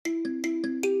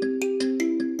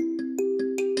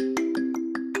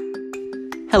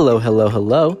Hello, hello,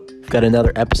 hello. We've got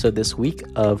another episode this week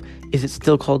of Is It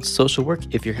Still Called Social Work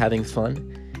If You're Having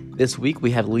Fun? This week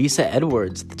we have Lisa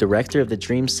Edwards, the director of the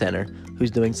Dream Center, who's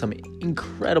doing some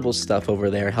incredible stuff over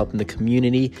there, helping the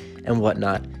community and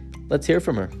whatnot. Let's hear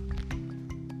from her.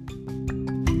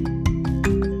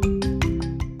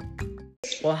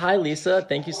 Well, hi, Lisa.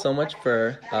 Thank you so much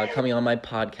for coming on my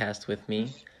podcast with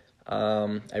me.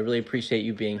 I really appreciate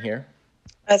you being here.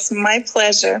 That's my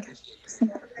pleasure.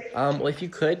 Well, if you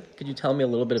could you tell me a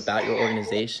little bit about your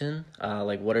organization?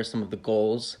 Like, what are some of the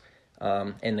goals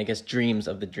and, I guess, dreams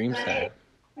of the Dream Center?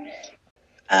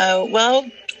 Well,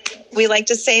 we like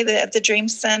to say that at the Dream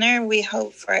Center, we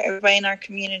hope for everybody in our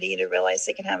community to realize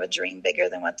they can have a dream bigger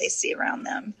than what they see around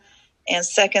them. And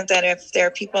second, that if there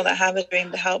are people that have a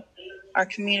dream to help our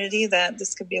community, that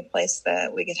this could be a place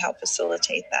that we could help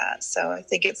facilitate that. So I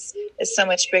think it's so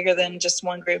much bigger than just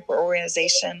one group or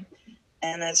organization.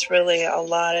 And it's really a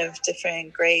lot of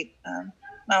different great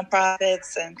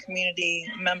nonprofits and community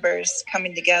members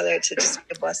coming together to just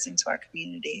be a blessing to our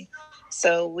community.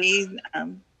 So we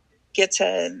get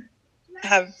to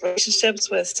have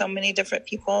relationships with so many different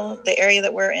people. The area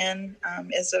that we're in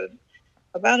is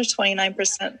about a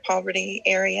 29% poverty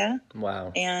area.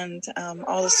 Wow. And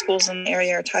all the schools in the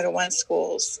area are Title I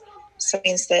schools. So it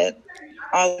means that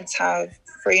all of us have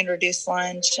free and reduced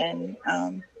lunch, and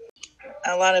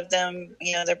a lot of them,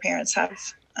 their parents have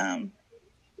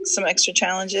some extra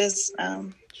challenges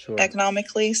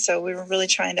economically. So we were really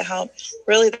trying to help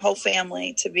really the whole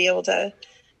family to be able to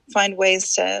find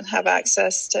ways to have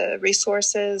access to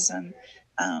resources and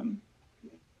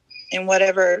in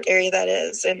whatever area that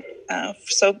is. And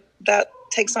so that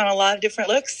takes on a lot of different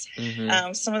looks.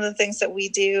 Mm-hmm. Some of the things that we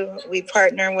do, we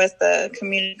partner with the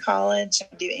community college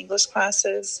and do English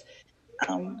classes.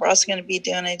 We're also going to be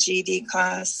doing a GED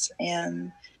class,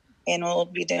 and we'll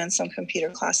be doing some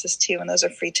computer classes too, and those are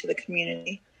free to the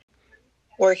community.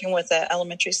 Working with the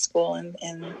elementary school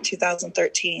in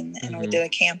 2013, and we did a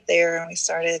camp there, and we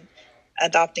started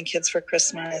adopting kids for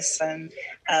Christmas, and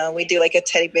we do like a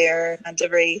teddy bear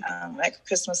delivery. At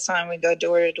Christmas time, we go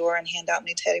door to door and hand out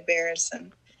new teddy bears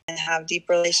and have deep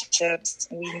relationships.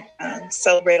 We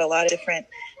celebrate a lot of different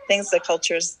things, the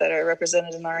cultures that are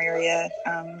represented in our area,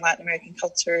 Latin American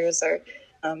cultures, or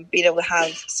being able to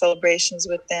have celebrations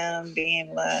with them, being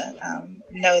able to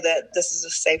know that this is a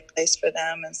safe place for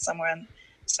them and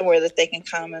somewhere that they can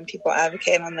come and people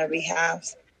advocate on their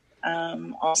behalf.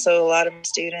 Also, a lot of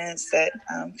students that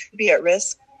could be at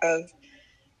risk of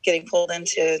getting pulled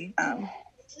into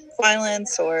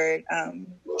violence or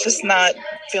just not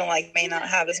feeling like may not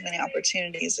have as many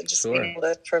opportunities, and just being able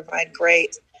to provide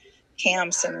great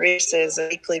camps and resources,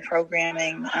 weekly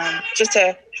programming, just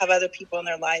to have other people in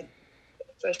their life,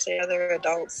 especially other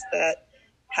adults that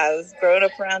have grown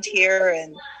up around here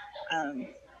and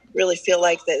really feel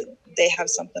like that they have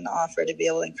something to offer to be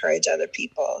able to encourage other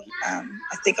people. I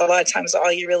think a lot of times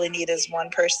all you really need is one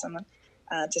person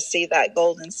to see that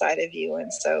gold inside of you.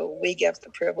 And so we get the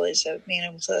privilege of being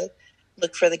able to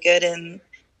look for the good in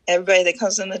everybody that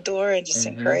comes in the door and just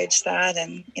encourage that,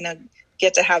 and,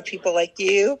 get to have people like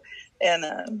you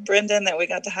and Brendan that we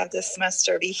got to have this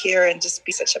semester be here and just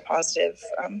be such a positive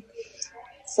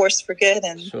force for good.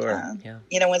 And,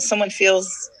 when someone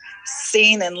feels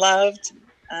seen and loved,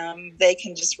 they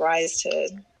can just rise to,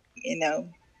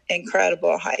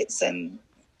 incredible heights, and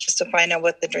just to find out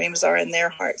what the dreams are in their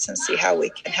hearts and see how we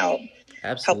can help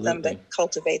them to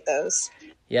cultivate those.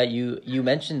 Yeah, you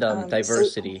mentioned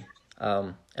diversity,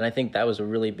 and I think that was a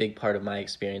really big part of my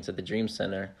experience at the Dream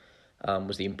Center,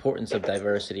 was the importance of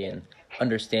diversity and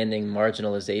understanding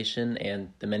marginalization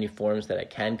and the many forms that it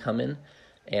can come in.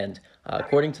 And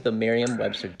according to the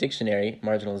Merriam-Webster Dictionary,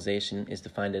 marginalization is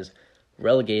defined as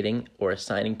relegating or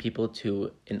assigning people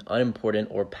to an unimportant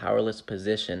or powerless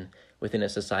position within a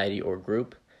society or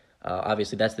group.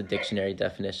 Obviously, that's the dictionary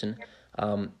definition.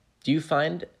 Do you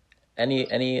find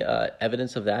any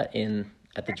evidence of that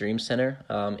at the Dream Center?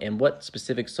 And what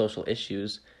specific social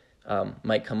issues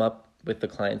might come up with the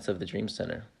clients of the Dream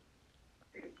Center?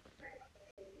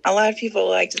 A lot of people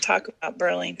like to talk about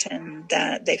Burlington,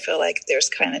 that they feel like there's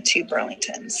kind of two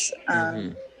Burlingtons.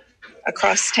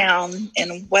 Across town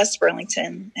in West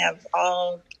Burlington have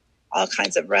all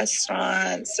kinds of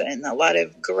restaurants and a lot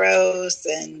of growth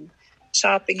and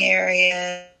shopping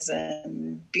areas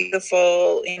and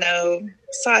beautiful,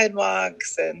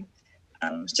 sidewalks, and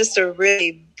just a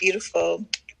really beautiful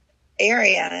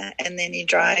area. And then you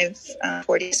drive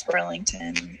toward East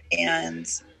Burlington, and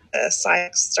the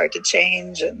sites start to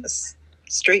change and the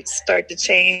streets start to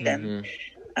change, and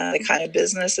the kind of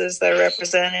businesses that are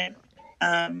represented.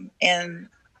 And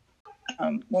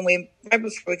right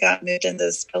before we got moved into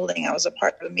this building, I was a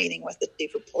part of a meeting with the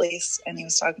chief of police, and he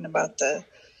was talking about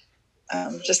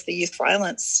just the youth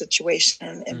violence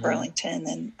situation in Burlington,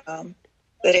 and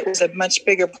that it was a much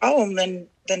bigger problem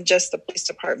than just the police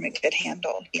department could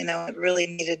handle. It really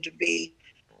needed to be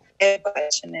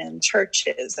education and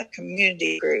churches and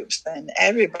community groups and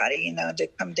everybody, to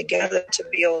come together to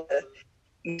be able to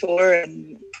mentor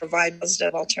and provide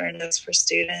positive alternatives for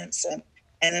students. And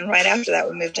then right after that,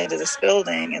 we moved into this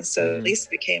building. And so Lisa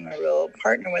became a real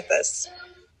partner with us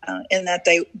in that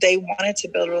they wanted to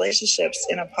build relationships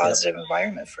in a positive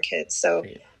environment for kids. So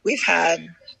we've had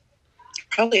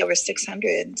probably over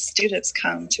 600 students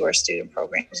come to our student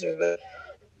programs. We have a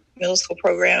middle school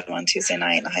program on Tuesday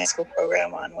night and a high school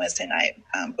program on Wednesday night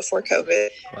before COVID.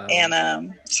 Wow.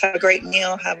 And just have a great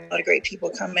meal, have a lot of great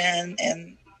people come in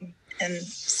and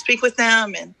speak with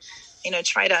them and,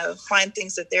 try to find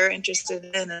things that they're interested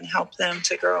in and help them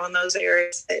to grow in those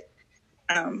areas that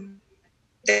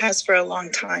there has for a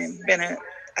long time been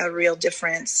a real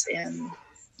difference in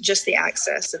just the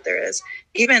access that there is.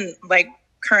 Even like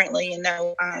currently,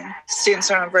 students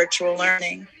are on virtual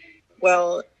learning.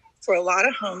 Well, for a lot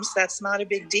of homes, that's not a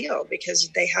big deal because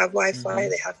they have Wi-Fi,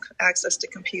 they have access to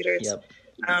computers. Yep.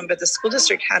 But the school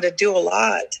district had to do a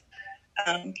lot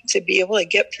to be able to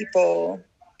get people,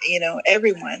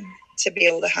 everyone to be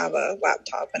able to have a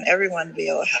laptop and everyone to be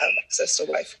able to have access to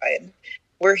Wi-Fi. And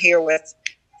we're here with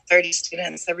 30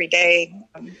 students every day,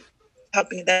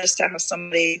 helping them just to have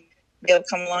somebody be able to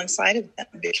come alongside of them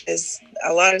because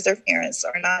a lot of their parents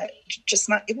are not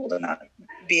able to not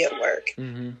be at work.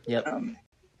 Yep.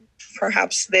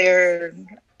 Perhaps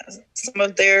some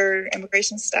of their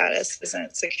immigration status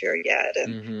isn't secure yet.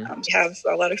 And we have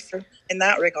a lot in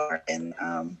that regard. And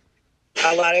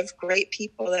a lot of great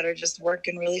people that are just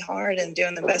working really hard and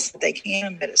doing the best that they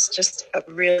can, but it's just a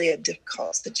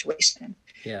difficult situation.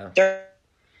 Yeah. During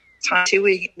time too,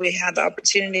 we had the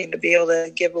opportunity to be able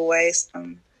to give away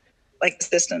some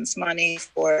assistance money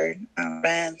for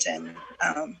rent and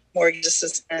mortgage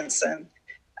assistance and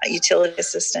utility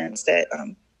assistance that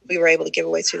we were able to give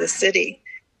away to the city.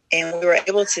 And we were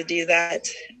able to do that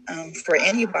for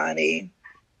anybody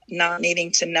not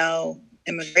needing to know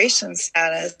immigration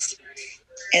status.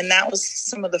 And that was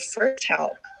some of the first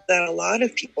help that a lot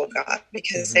of people got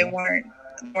because they weren't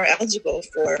more eligible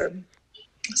for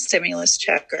stimulus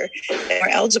check or they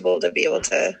weren't eligible to be able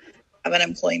to have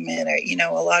unemployment or,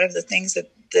 a lot of the things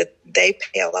that they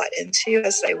pay a lot into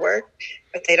as they work,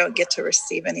 but they don't get to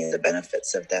receive any of the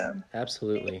benefits of them.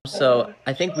 Absolutely. So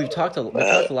I think we've talked a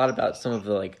lot about some of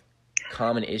the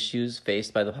common issues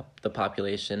faced by the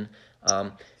population,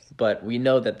 but we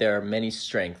know that there are many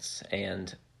strengths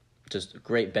and just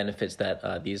great benefits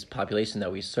that these populations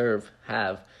that we serve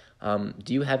have.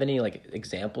 Do you have any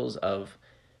examples of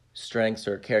strengths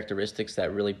or characteristics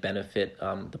that really benefit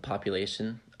the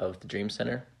population of the Dream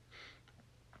Center?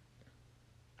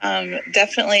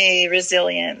 Definitely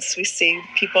resilience. We see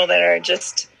people that are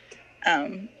just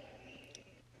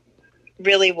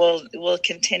really will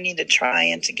continue to try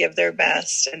and to give their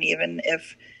best, and even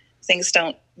if things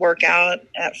don't work out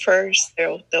at first,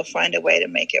 they'll find a way to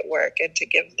make it work and to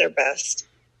give their best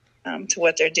to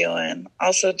what they're doing.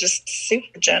 Also, just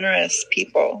super generous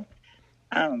people.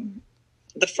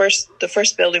 The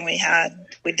first building we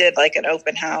did an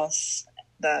open house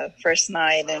the first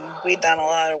night, and we'd done a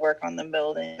lot of work on the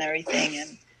building and everything,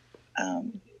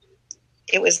 and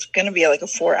it was going to be a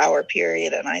 4-hour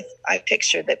period, and I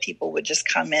pictured that people would just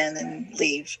come in and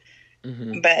leave.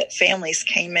 But families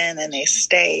came in and they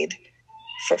stayed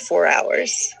for 4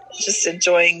 hours, just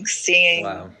enjoying seeing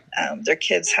their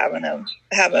kids having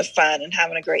fun and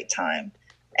having a great time.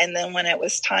 And then when it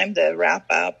was time to wrap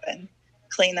up and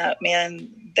clean up, man,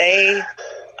 they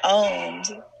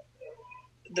owned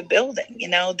the building.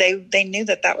 They knew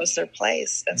that was their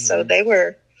place, and so they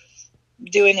were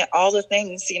doing all the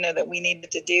things that we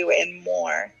needed to do and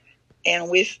more. And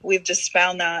we've just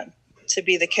found that to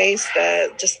be the case,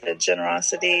 that just the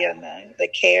generosity and the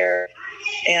care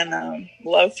and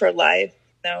love for life,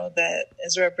 that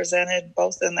is represented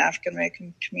both in the African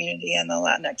American community and the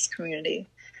Latinx community.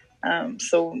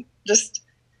 So just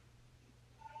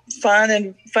fun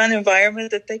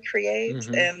environment that they create,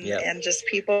 and just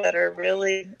people that are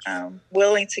really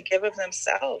willing to give of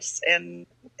themselves and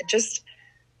just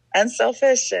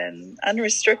unselfish and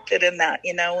unrestricted in that,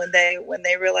 when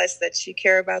they realize that you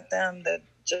care about them, that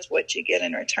just what you get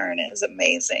in return is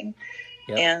amazing.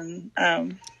 And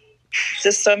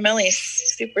just so many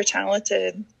super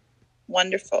talented,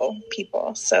 wonderful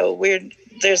people. So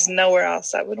there's nowhere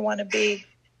else I would want to be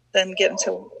than getting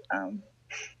to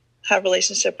have a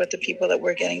relationship with the people that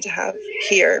we're getting to have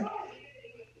here.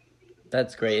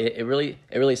 That's great. It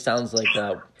really sounds like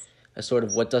a sort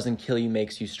of what doesn't kill you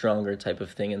makes you stronger type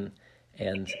of thing,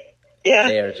 and Yeah.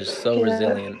 they are just so Yeah.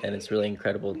 resilient, and it's really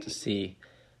incredible to see.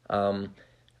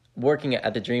 Working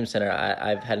at the Dream Center,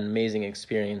 I've had an amazing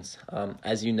experience,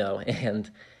 as you know, and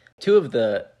two of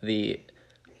the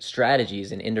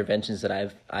strategies and interventions that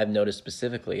I've noticed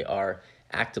specifically are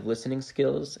active listening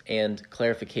skills and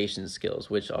clarification skills,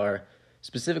 which are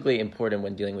specifically important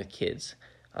when dealing with kids.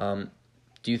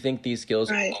 Do you think these skills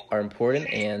Right. are important,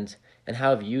 and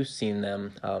how have you seen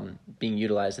them being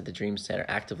utilized at the Dream Center,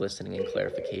 active listening and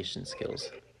clarification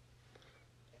skills?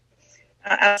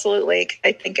 Absolutely.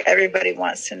 I think everybody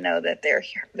wants to know that they're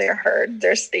heard,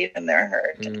 they're seen, and they're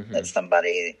heard. Mm-hmm. That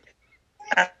somebody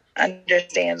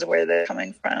understands where they're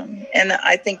coming from, and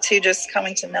I think too, just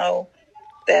coming to know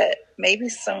that maybe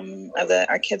some of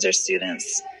our kids or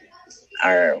students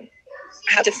have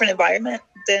a different environment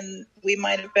than we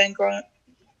might have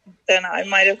than I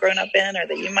might have grown up in, or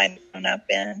that you might have grown up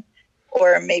in,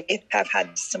 or maybe have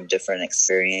had some different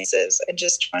experiences, and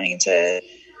just trying to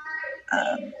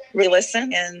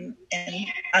re-listen and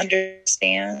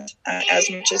understand as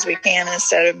much as we can,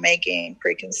 instead of making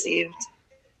preconceived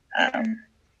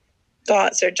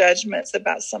thoughts or judgments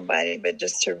about somebody, but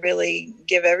just to really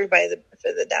give everybody the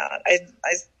benefit of the doubt. I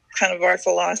kind of, our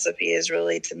philosophy is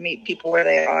really to meet people where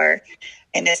they are,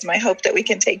 and it's my hope that we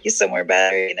can take you somewhere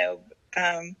better.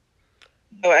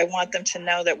 So I want them to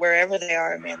know that wherever they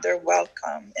are, I mean, they're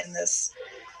welcome in this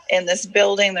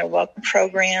building. They're welcome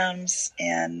programs,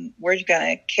 and we're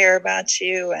going to care about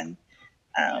you and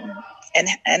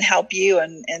help you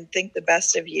and think the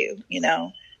best of you.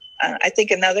 I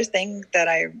think another thing that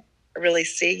I really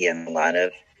see in a lot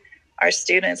of our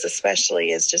students,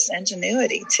 especially, is just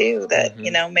ingenuity too. That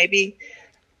maybe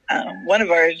one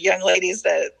of our young ladies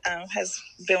that has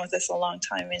been with us a long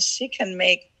time, and she can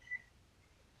make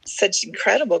such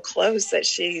incredible clothes that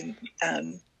she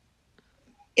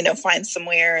finds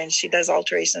somewhere, and she does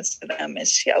alterations to them, and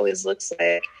she always looks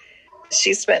like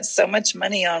she spent so much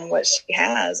money on what she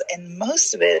has, and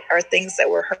most of it are things that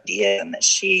were her idea and that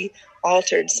she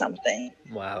altered something.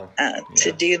 Wow.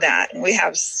 To do that. And we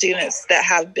have students that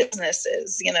have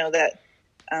businesses, that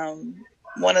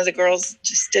one of the girls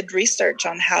just did research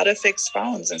on how to fix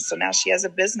phones, and so now she has a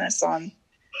business on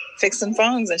fixing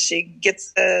phones, and she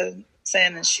gets the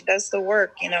in and she does the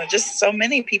work. Just so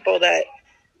many people that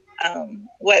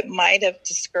what might have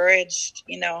discouraged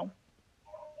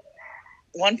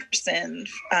one person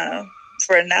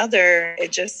for another,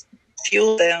 it just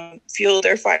fueled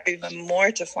their fire even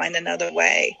more to find another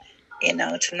way,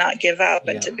 to not give up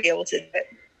and to be able to do it.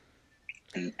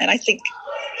 And I think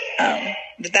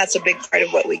that's a big part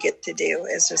of what we get to do,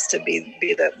 is just to be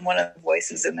the one of the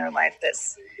voices in their life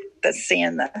that's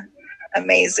seeing the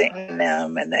amazing in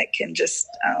them, and that can just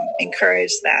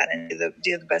encourage that and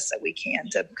do the best that we can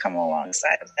to come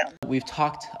alongside of them. We've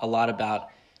talked a lot about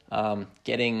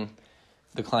getting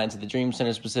the clients at the Dream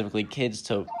Center, specifically kids,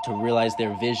 to realize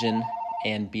their vision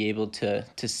and be able to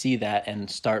see that and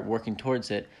start working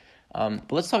towards it.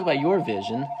 But let's talk about your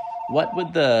vision. What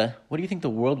do you think the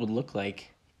world would look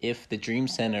like if the Dream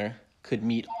Center could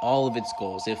meet all of its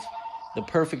goals? If the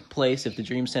perfect place, if the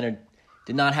Dream Center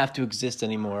did not have to exist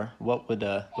anymore, what would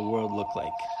the world look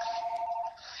like?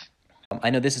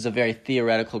 I know this is a very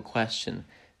theoretical question,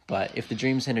 but if the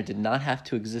Dream Center did not have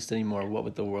to exist anymore, what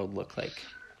would the world look like?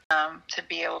 To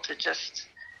be able to just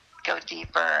go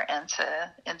deeper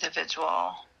into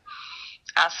individual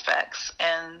aspects,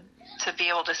 and to be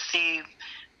able to see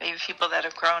maybe people that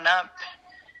have grown up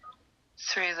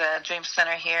through the Dream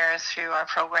Center here, through our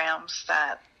programs,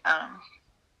 that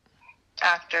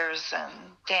actors and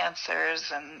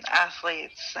dancers and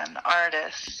athletes and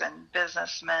artists and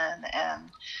businessmen and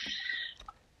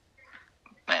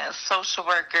social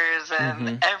workers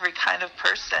and every kind of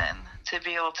person, to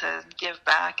be able to give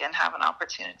back and have an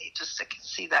opportunity just to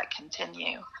see that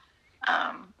continue.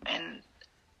 And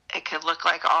it could look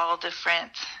like all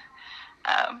different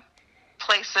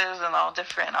places and all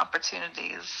different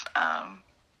opportunities.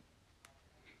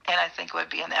 And I think it would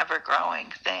be an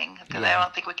ever-growing thing, because I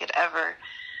don't think we could ever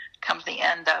come to the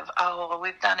end of,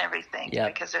 we've done everything,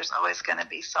 because there's always going to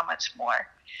be so much more.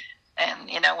 And,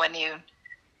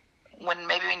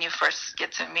 when you first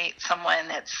get to meet someone,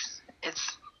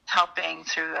 it's helping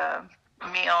through a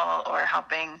meal or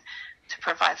helping to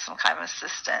provide some kind of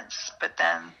assistance. But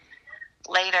then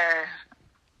later,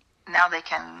 now they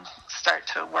can start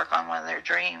to work on one of their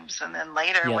dreams. And then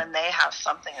later, when they have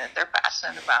something that they're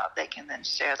passionate about, they can then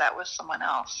share that with someone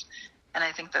else. And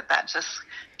I think that just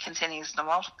continues to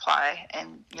multiply.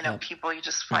 And, people, you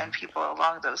just find people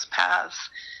along those paths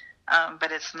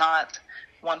but it's not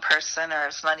one person, or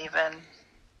it's not even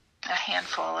a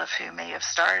handful of who may have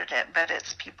started it, but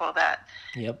it's people that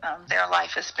their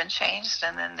life has been changed,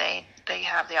 and then they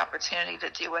have the opportunity to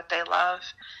do what they love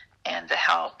and to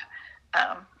help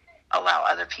allow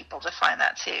other people to find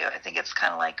that too. I think it's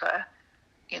kind of like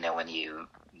when you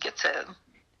get to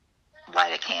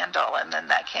light a candle, and then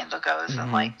that candle goes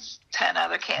and lights 10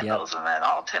 other candles, and then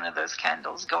all 10 of those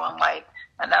candles go and light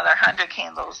another 100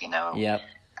 candles.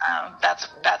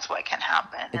 That's what can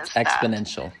happen. It's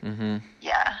exponential.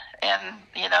 Yeah, and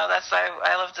that's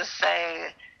I love to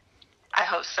say. I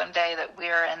hope someday that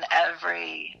we're in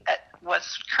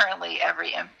what's currently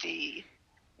every empty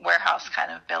warehouse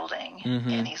kind of building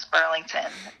in East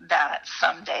Burlington. That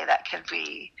someday that could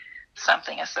be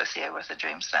something associated with the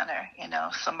Dream Center.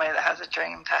 Somebody that has a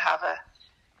dream to have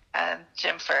a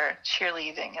gym for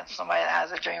cheerleading, and somebody that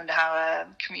has a dream to have a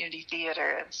community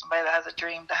theater, and somebody that has a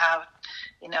dream to have,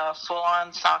 a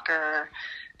full-on soccer,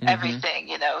 everything,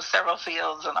 several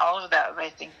fields and all of that. But I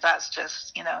think that's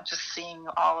just seeing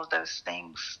all of those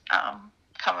things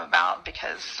come about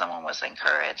because someone was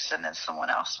encouraged, and then someone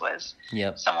else was,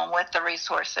 someone with the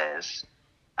resources.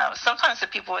 Sometimes the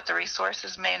people with the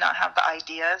resources may not have the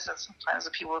ideas, and sometimes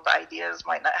the people with the ideas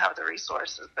might not have the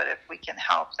resources. But if we can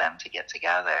help them to get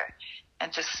together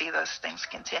and just see those things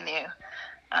continue,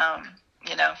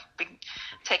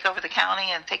 take over the county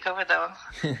and take over the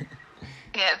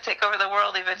take over the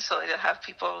world eventually, to have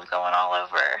people going all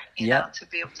over, to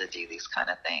be able to do these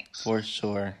kind of things. For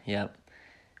sure. Yep.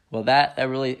 Well, that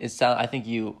really I think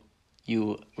you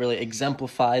really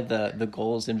exemplify the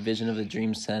goals and vision of the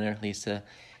Dream Center, Lisa.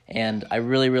 And I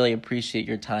really, really appreciate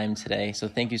your time today. So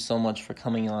thank you so much for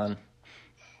coming on.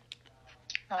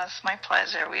 Well, it's my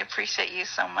pleasure. We appreciate you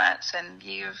so much. And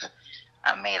you've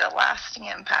made a lasting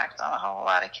impact on a whole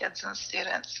lot of kids and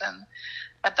students and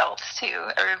adults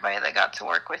too. Everybody that got to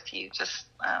work with you, just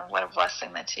what a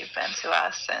blessing that you've been to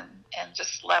us, and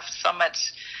just left so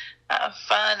much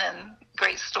fun and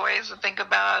great stories to think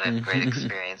about, and great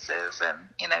experiences. And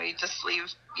you just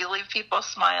leave people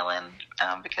smiling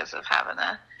because of having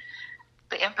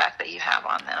the impact that you have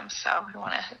on them. So we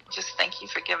want to just thank you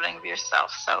for giving of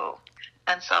yourself so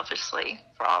unselfishly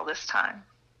for all this time.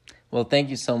 Well, thank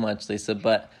you so much, Lisa.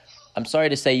 But I'm sorry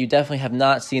to say you definitely have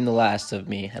not seen the last of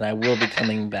me, and I will be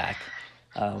coming back.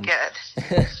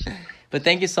 Good. But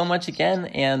thank you so much again,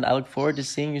 and I look forward to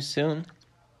seeing you soon.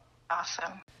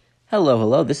 Awesome.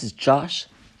 Hello. This is Josh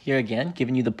here again,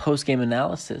 giving you the post-game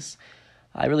analysis.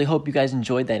 I really hope you guys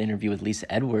enjoyed that interview with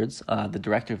Lisa Edwards, the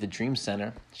director of the Dream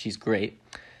Center. She's great.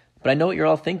 But I know what you're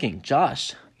all thinking.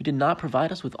 Josh, you did not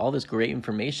provide us with all this great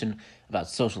information about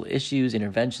social issues,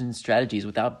 interventions, strategies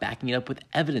without backing it up with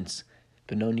evidence.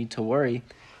 But no need to worry.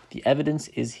 The evidence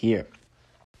is here.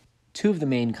 Two of the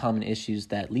main common issues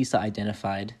that Lisa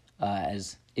identified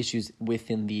as issues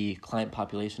within the client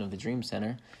population of the Dream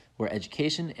Center were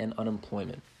education and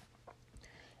unemployment.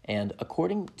 And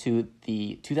according to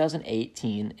the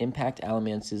 2018 Impact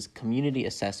Alamance's community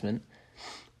assessment,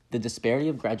 the disparity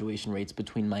of graduation rates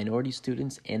between minority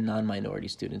students and non-minority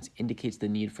students indicates the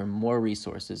need for more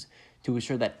resources to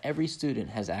ensure that every student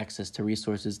has access to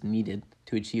resources needed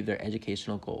to achieve their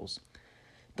educational goals.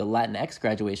 The Latinx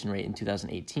graduation rate in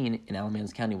 2018 in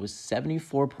Alamance County was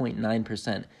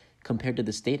 74.9%. Compared to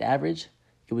the state average,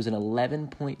 it was an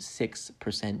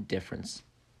 11.6% difference.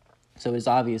 So it's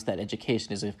obvious that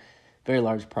education is a very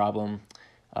large problem,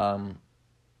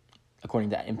 according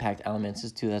to Impact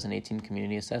Alamance's 2018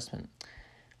 community assessment.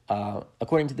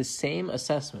 According to the same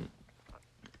assessment,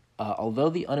 although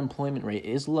the unemployment rate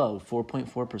is low,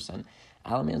 4.4%,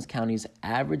 Alamance County's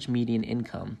average median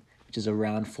income, which is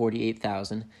around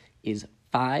 $48,000, is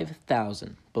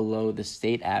 $5,000 below the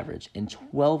state average and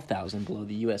 $12,000 below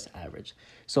the U.S. average.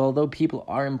 So although people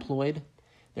are employed,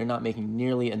 they're not making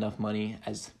nearly enough money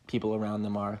as people around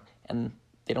them are, and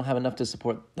they don't have enough to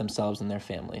support themselves and their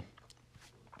family.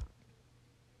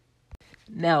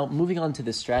 Now, moving on to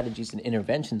the strategies and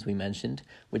interventions we mentioned,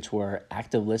 which were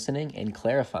active listening and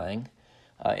clarifying,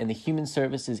 in the Human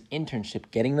Services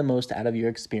Internship, Getting the Most Out of Your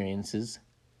Experiences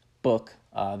book,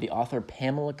 the author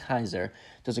Pamela Kaiser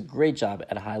does a great job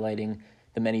at highlighting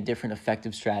the many different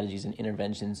effective strategies and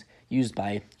interventions used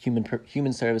by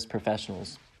human service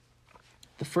professionals.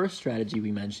 The first strategy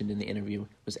we mentioned in the interview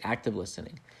was active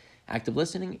listening. Active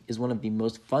listening is one of the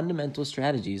most fundamental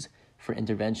strategies for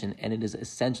intervention, and it is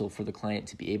essential for the client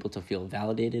to be able to feel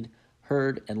validated,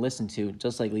 heard, and listened to,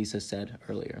 just like Lisa said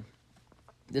earlier.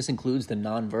 This includes the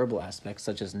nonverbal aspects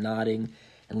such as nodding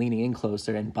and leaning in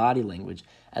closer and body language,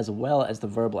 as well as the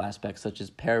verbal aspects such as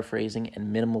paraphrasing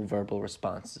and minimal verbal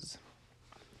responses.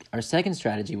 Our second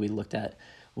strategy we looked at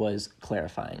was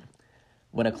clarifying.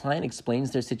 When a client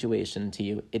explains their situation to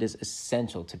you, it is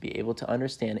essential to be able to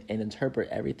understand and interpret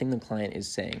everything the client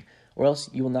is saying, or else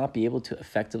you will not be able to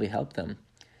effectively help them.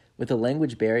 With a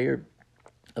language barrier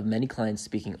of many clients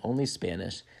speaking only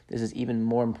Spanish, this is even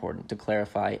more important to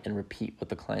clarify and repeat what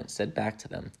the client said back to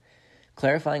them.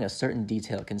 Clarifying a certain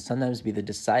detail can sometimes be the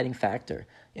deciding factor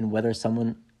in whether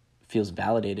someone feels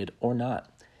validated or not,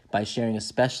 by sharing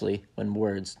especially when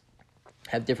words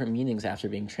have different meanings after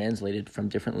being translated from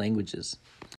different languages.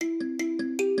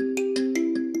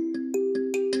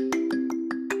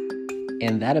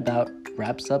 And that about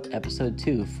wraps up episode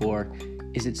 2 for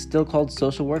Is It Still Called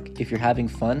Social Work If You're Having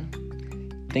Fun?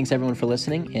 Thanks everyone for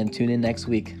listening, and tune in next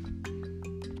week.